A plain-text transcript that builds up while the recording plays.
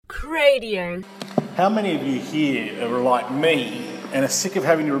Radio. How many of you here are like me and are sick of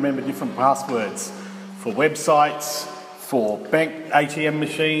having to remember different passwords for websites, for bank ATM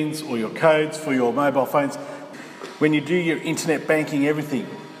machines, or your codes for your mobile phones, when you do your internet banking, everything?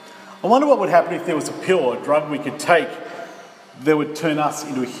 I wonder what would happen if there was a pill or a drug we could take that would turn us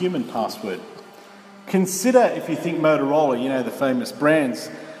into a human password. Consider if you think Motorola, you know, the famous brands,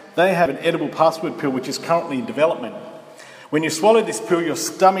 they have an edible password pill which is currently in development. When you swallow this pill, your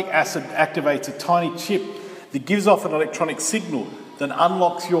stomach acid activates a tiny chip that gives off an electronic signal that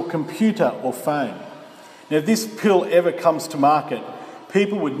unlocks your computer or phone. Now, if this pill ever comes to market,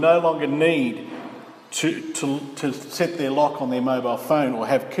 people would no longer need to set their lock on their mobile phone or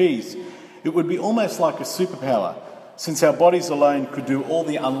have keys. It would be almost like a superpower, since our bodies alone could do all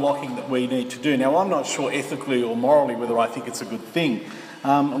the unlocking that we need to do. Now, I'm not sure ethically or morally whether I think it's a good thing,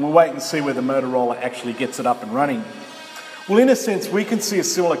 and we'll wait and see whether Motorola actually gets it up and running. Well, in a sense, we can see a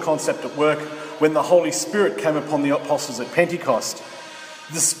similar concept at work when the Holy Spirit came upon the apostles at Pentecost.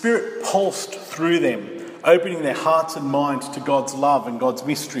 The Spirit pulsed through them, opening their hearts and minds to God's love and God's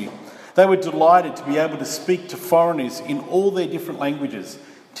mystery. They were delighted to be able to speak to foreigners in all their different languages,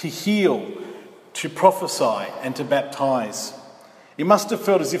 to heal, to prophesy, and to baptise. It must have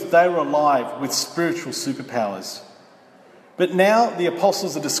felt as if they were alive with spiritual superpowers. But now the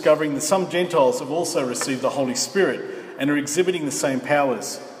apostles are discovering that some Gentiles have also received the Holy Spirit and are exhibiting the same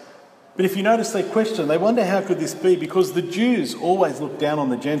powers. But if you notice, they question, they wonder how could this be, because the Jews always looked down on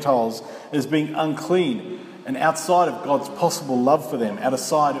the Gentiles as being unclean and outside of God's possible love for them,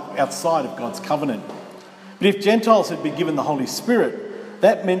 outside of God's covenant. But if Gentiles had been given the Holy Spirit,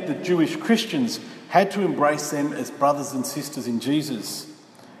 that meant that Jewish Christians had to embrace them as brothers and sisters in Jesus.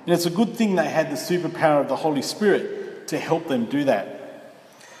 And it's a good thing they had the superpower of the Holy Spirit to help them do that.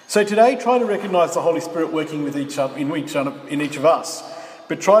 So today, try to recognise the Holy Spirit working with in each of us,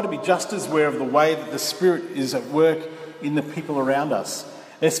 but try to be just as aware of the way that the Spirit is at work in the people around us,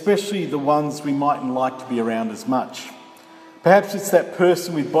 especially the ones we mightn't like to be around as much. Perhaps it's that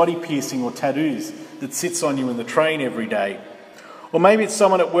person with body piercing or tattoos that sits on you in the train every day. Or maybe it's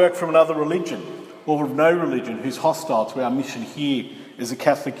someone at work from another religion or of no religion who's hostile to our mission here as a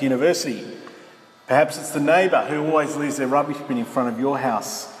Catholic university. Perhaps it's the neighbour who always leaves their rubbish bin in front of your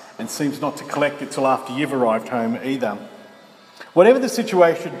house and seems not to collect it till after you've arrived home either. Whatever the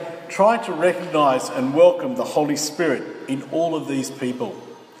situation, try to recognise and welcome the Holy Spirit in all of these people.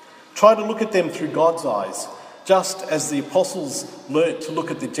 Try to look at them through God's eyes, just as the apostles learnt to look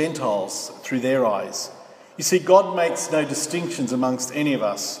at the Gentiles through their eyes. You see, God makes no distinctions amongst any of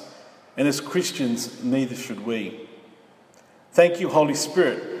us, and as Christians, neither should we. Thank you, Holy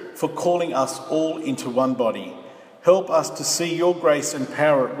Spirit, for calling us all into one body. Help us to see your grace and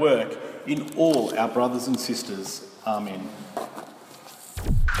power at work in all our brothers and sisters. Amen.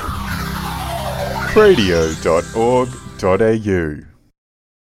 Radio.org.au